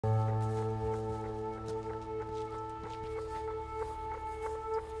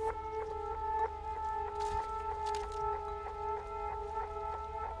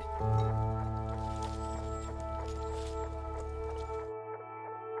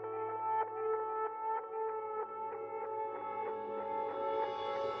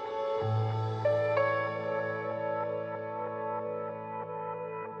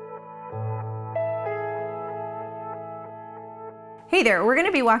Hey there, we're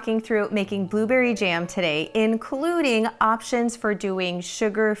gonna be walking through making blueberry jam today, including options for doing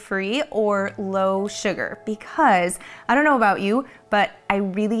sugar-free or low sugar, because I don't know about you, but I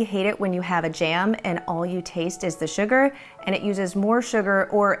really hate it when you have a jam and all you taste is the sugar and it uses more sugar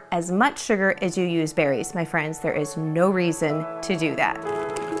or as much sugar as you use berries. My friends, there is no reason to do that.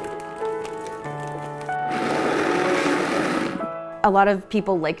 A lot of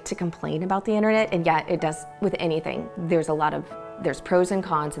people like to complain about the internet, and yeah, it does with anything. There's pros and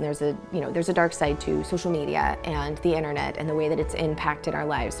cons, and there's a dark side to social media and the internet and the way that it's impacted our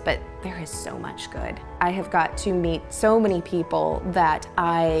lives, but there is so much good. I have got to meet so many people that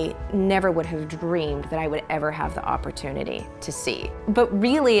I never would have dreamed that I would ever have the opportunity to see. But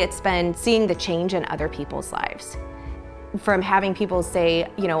really, it's been seeing the change in other people's lives. From having people say,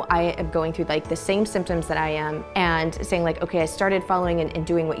 I am going through like the same symptoms that I am, and saying like, okay, I started following and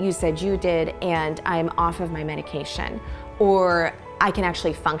doing what you said you did, and I'm off of my medication. Or I can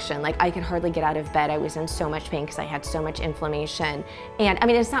actually function. Like I could hardly get out of bed. I was in so much pain because I had so much inflammation. And I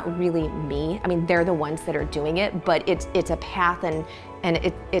mean, it's not really me. I mean, they're the ones that are doing it, but it's a path, and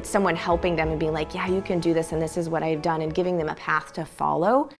it's someone helping them and being like, yeah, you can do this, and this is what I've done, and giving them a path to follow.